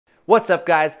What's up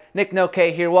guys, Nick No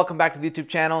K here, welcome back to the YouTube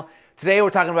channel. Today we're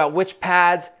talking about which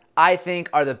pads I think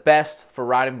are the best for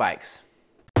riding bikes.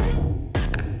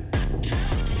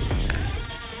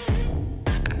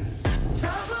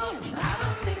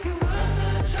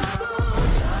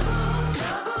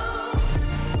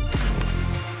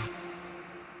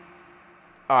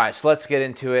 Alright, so let's get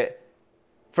into it.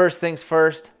 First things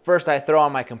first, I throw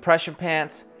on my compression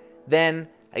pants, then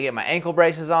I get my ankle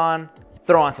braces on,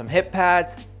 throw on some hip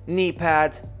pads, knee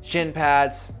pads, shin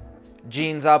pads,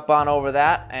 jeans up on over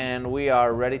that, and we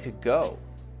are ready to go.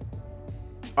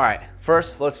 All right,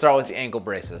 first let's start with the ankle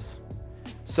braces.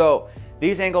 So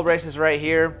these ankle braces right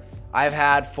here, I've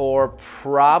had for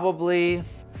probably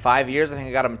 5 years. I think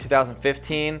I got them in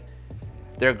 2015.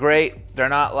 They're great. They're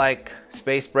not like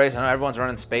Space Brace. I know everyone's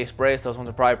running Space Brace. Those ones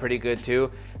are probably pretty good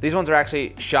too. These ones are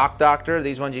actually Shock Doctor.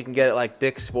 These ones you can get at like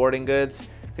Dick's Sporting Goods.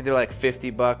 I think they're like 50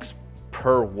 bucks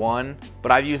per one,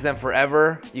 but I've used them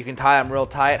forever. You can tie them real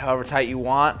tight, however tight you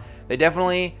want. They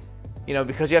definitely, you know,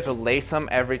 because you have to lace them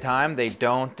every time, they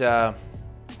don't, they're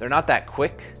not that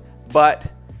quick,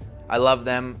 but I love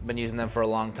them, been using them for a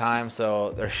long time.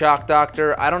 So they're Shock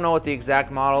Doctor. I don't know what the exact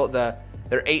model, they're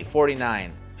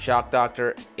 $849, Shock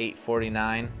Doctor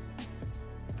 $849.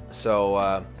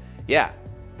 So yeah,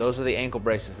 those are the ankle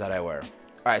braces that I wear. All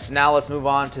right, so now let's move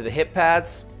on to the hip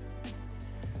pads.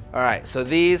 All right, so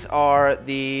these are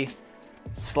the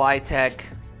SliTech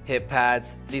hip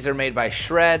pads. These are made by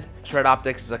Shred. Shred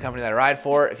Optics is a company that I ride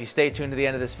for. If you stay tuned to the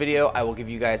end of this video, I will give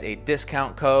you guys a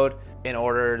discount code in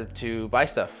order to buy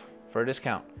stuff for a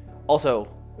discount. Also,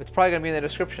 it's probably gonna be in the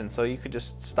description, so you could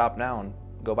just stop now and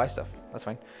go buy stuff. That's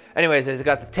fine. Anyways, it's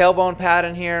got the tailbone pad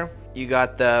in here. You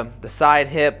got the side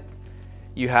hip.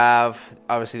 You have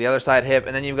obviously the other side hip,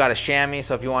 and then you've got a chamois.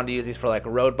 So if you wanted to use these for like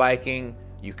road biking,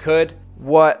 you could.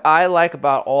 What I like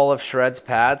about all of Shred's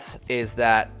pads is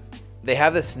that they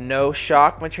have this no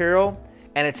shock material,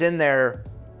 and it's in their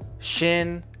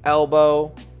shin,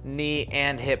 elbow, knee,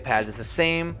 and hip pads. It's the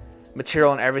same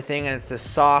material and everything, and it's this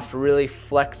soft, really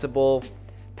flexible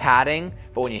padding,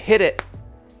 but when you hit it,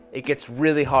 it gets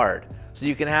really hard. So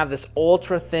you can have this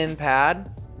ultra thin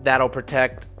pad that'll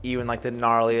protect even like the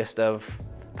gnarliest of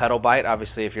pedal bite.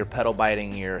 Obviously, if you're pedal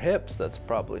biting your hips, that's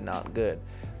probably not good.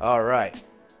 All right.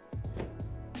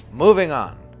 Moving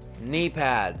on, knee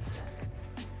pads.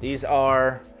 These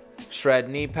are Shred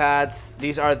knee pads.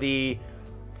 These are the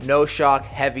no shock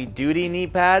heavy duty knee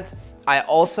pads. I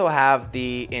also have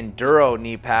the Enduro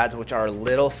knee pads, which are a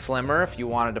little slimmer. If you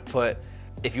wanted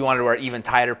to wear even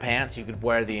tighter pants, you could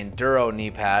wear the Enduro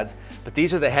knee pads. But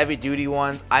these are the heavy duty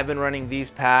ones. I've been running these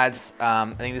pads.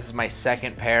 I think this is my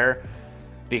second pair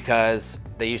because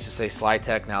they used to say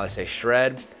SliTech, now they say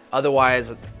Shred.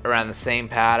 Otherwise, around the same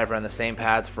pad, I've run the same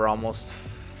pads for almost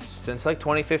since like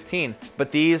 2015.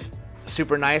 But these,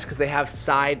 super nice because they have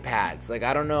side pads. Like,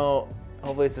 I don't know,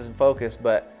 hopefully this doesn't focus,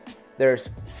 but there's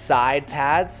side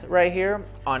pads right here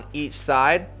on each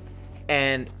side.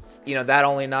 And you know, that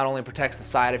not only protects the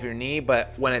side of your knee,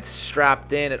 but when it's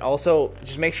strapped in, it also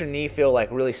just makes your knee feel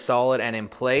like really solid and in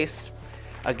place.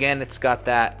 Again, it's got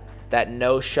that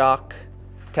no shock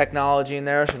technology in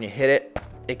there, so when you hit it,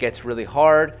 it gets really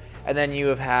hard. And then you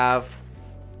have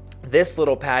this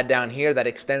little pad down here that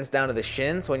extends down to the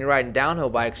shin. So when you're riding downhill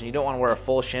bikes and you don't want to wear a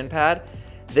full shin pad,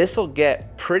 this will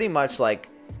get pretty much like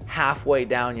halfway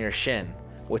down your shin,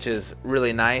 which is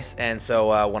really nice. And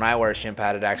so when I wear a shin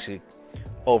pad, it actually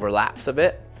overlaps a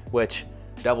bit, which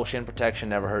double shin protection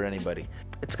never hurt anybody.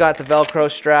 It's got the Velcro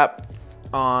strap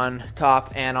on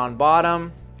top and on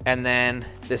bottom, and then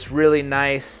this really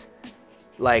nice,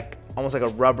 like almost like a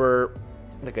rubber,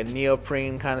 like a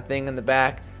neoprene kind of thing in the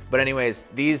back. But anyways,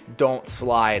 these don't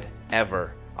slide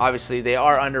ever. Obviously they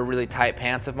are under really tight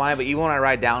pants of mine, but even when I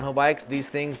ride downhill bikes, these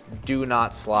things do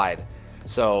not slide.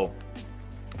 So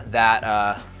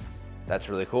that's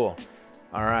really cool.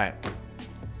 All right,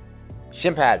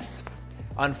 shin pads.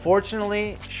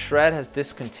 Unfortunately, Shred has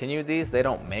discontinued these. They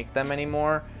don't make them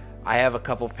anymore. I have a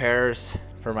couple pairs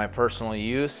for my personal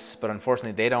use, but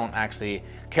unfortunately they don't actually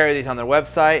carry these on their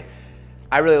website.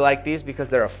 I really like these because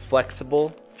they're a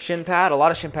flexible shin pad. A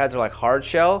lot of shin pads are like hard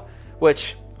shell,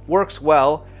 which works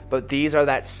well, but these are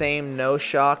that same no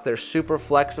shock. They're super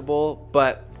flexible,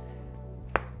 but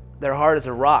they're hard as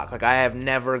a rock. Like, I have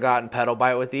never gotten pedal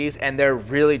bite with these, and they're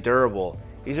really durable.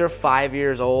 These are 5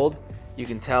 years old. You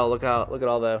can tell, look at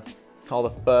all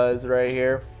the fuzz right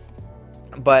here.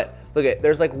 But look at,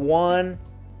 there's like one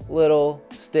little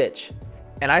stitch,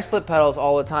 and I slip pedals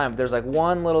all the time. There's like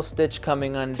one little stitch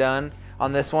coming undone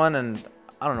on this one, and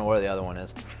I don't know where the other one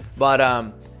is. But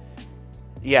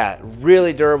yeah,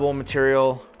 really durable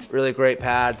material, Really great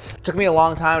pads. It took me a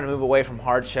long time to move away from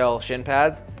hard shell shin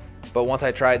pads, but once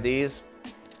I tried these,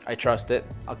 I trust it.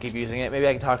 I'll keep using it. Maybe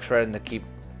I can talk Shred into keep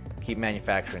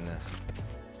manufacturing this.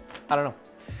 I don't know.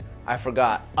 I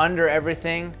forgot. Under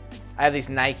everything, I have these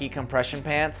Nike compression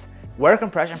pants. Wear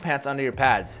compression pants under your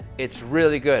pads. It's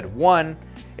really good. One,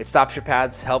 it stops your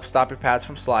pads, helps stop your pads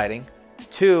from sliding.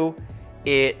 Two,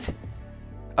 it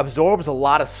absorbs a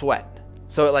lot of sweat.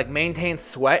 So it like maintains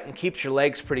sweat and keeps your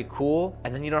legs pretty cool.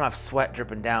 And then you don't have sweat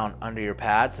dripping down under your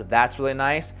pads. So that's really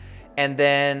nice. And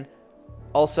then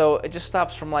also it just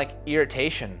stops from like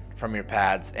irritation from your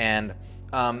pads. And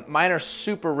mine are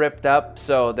super ripped up,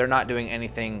 so they're not doing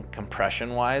anything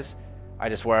compression wise. I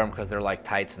just wear them because they're like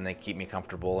tights and they keep me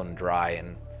comfortable and dry,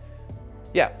 and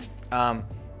yeah,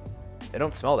 they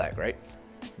don't smell that great,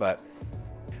 but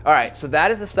all right. So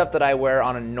that is the stuff that I wear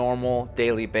on a normal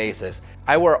daily basis.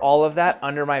 I wear all of that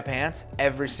under my pants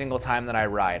every single time that I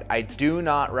ride. I do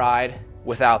not ride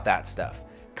without that stuff.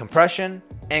 Compression,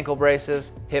 ankle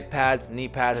braces, hip pads, knee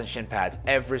pads, and shin pads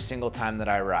every single time that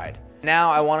I ride.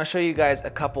 Now I want to show you guys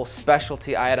a couple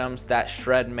specialty items that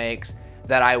Shred makes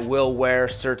that I will wear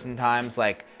certain times,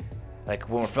 like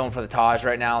when we're filming for the Taj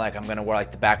right now, like I'm gonna wear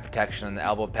like the back protection and the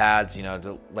elbow pads, you know,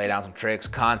 to lay down some tricks.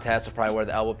 Contests, I'll probably wear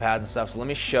the elbow pads and stuff. So let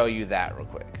me show you that real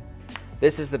quick.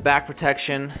 This is the back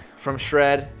protection from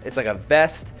Shred. It's like a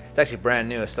vest. It's actually brand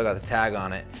new. I still got the tag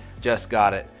on it. Just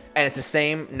got it. And it's the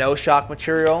same no shock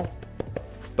material,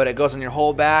 but it goes on your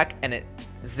whole back and it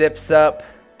zips up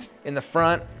in the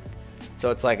front. So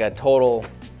it's like a total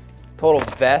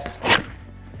vest,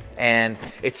 and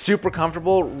it's super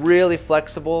comfortable, really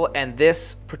flexible, and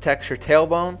this protects your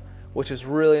tailbone, which is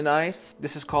really nice.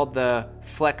 This is called the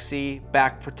Flexi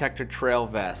Back Protector Trail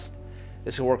Vest.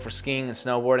 This will work for skiing and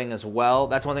snowboarding as well.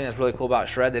 That's one thing that's really cool about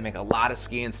Shred. They make a lot of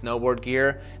ski and snowboard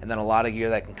gear, and then a lot of gear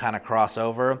that can kind of cross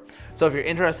over. So if you're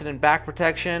interested in back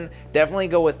protection, definitely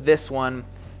go with this one.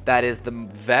 That is the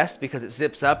vest, because it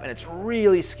zips up and it's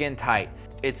really skin tight.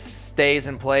 It stays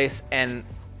in place, and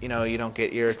you know, you don't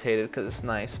get irritated because it's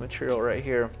nice material right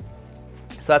here.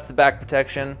 So that's the back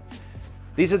protection.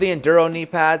 These are the Enduro knee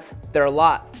pads. They're a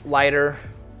lot lighter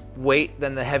weight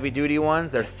than the heavy duty ones.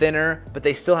 They're thinner, but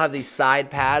they still have these side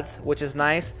pads, which is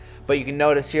nice. But you can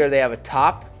notice here they have a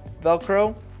top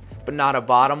Velcro, but not a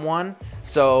bottom one.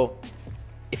 So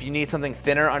if you need something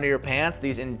thinner under your pants,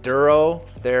 these Enduro,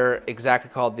 they're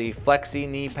exactly called the Flexi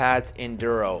Knee Pads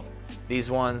Enduro. These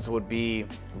ones would be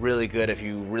really good if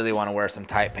you really want to wear some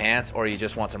tight pants, or you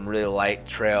just want some really light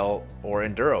trail or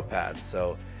enduro pads.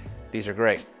 So these are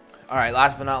great. All right,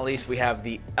 last but not least, we have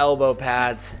the elbow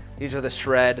pads. These are the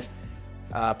Shred,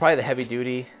 probably the heavy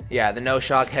duty. Yeah, the no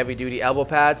shock heavy duty elbow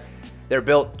pads. They're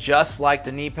built just like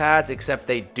the knee pads, except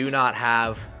they do not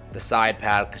have the side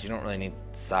pad, because you don't really need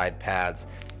side pads.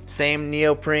 Same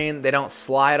neoprene, they don't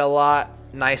slide a lot.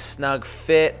 Nice snug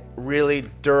fit, really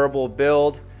durable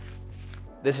build.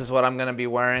 This is what I'm gonna be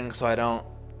wearing so I don't,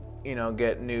 you know,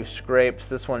 get new scrapes.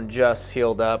 This one just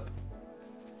healed up.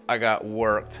 I got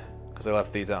worked because I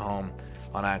left these at home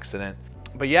on accident.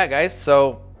 But yeah, guys,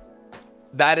 so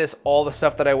that is all the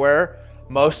stuff that I wear.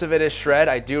 Most of it is Shred.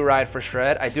 I do ride for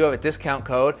Shred. I do have a discount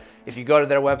code. If you go to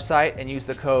their website and use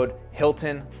the code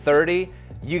Hilton30,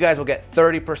 you guys will get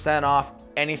 30% off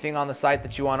anything on the site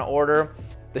that you want to order.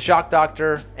 The Shock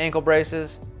Doctor ankle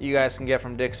braces, you guys can get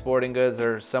from Dick's Sporting Goods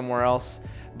or somewhere else.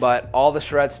 But all the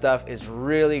Shred stuff is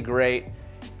really great.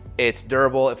 It's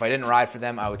durable. If I didn't ride for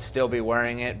them, I would still be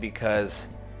wearing it because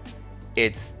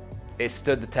it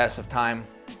stood the test of time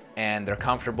and they're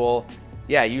comfortable.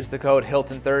 Yeah, use the code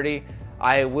Hilton30.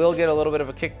 I will get a little bit of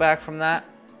a kickback from that,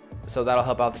 so that'll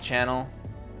help out the channel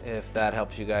if that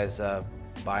helps you guys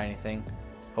buy anything.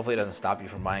 Hopefully it doesn't stop you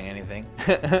from buying anything.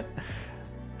 That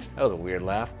was a weird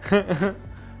laugh.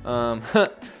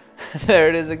 There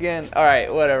it is again. All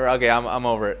right, whatever. Okay, I'm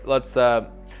over it. Let's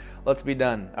be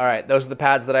done. All right, those are the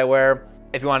pads that I wear.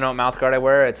 If you want to know what mouth guard I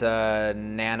wear, it's a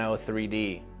Nano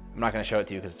 3D. I'm not going to show it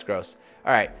to you because it's gross.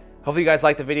 All right, hopefully you guys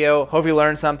liked the video. Hope you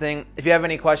learned something. If you have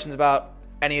any questions about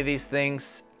any of these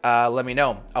things, let me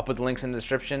know. I'll put the links in the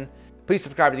description. Please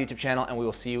subscribe to the YouTube channel, and we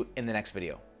will see you in the next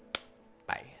video.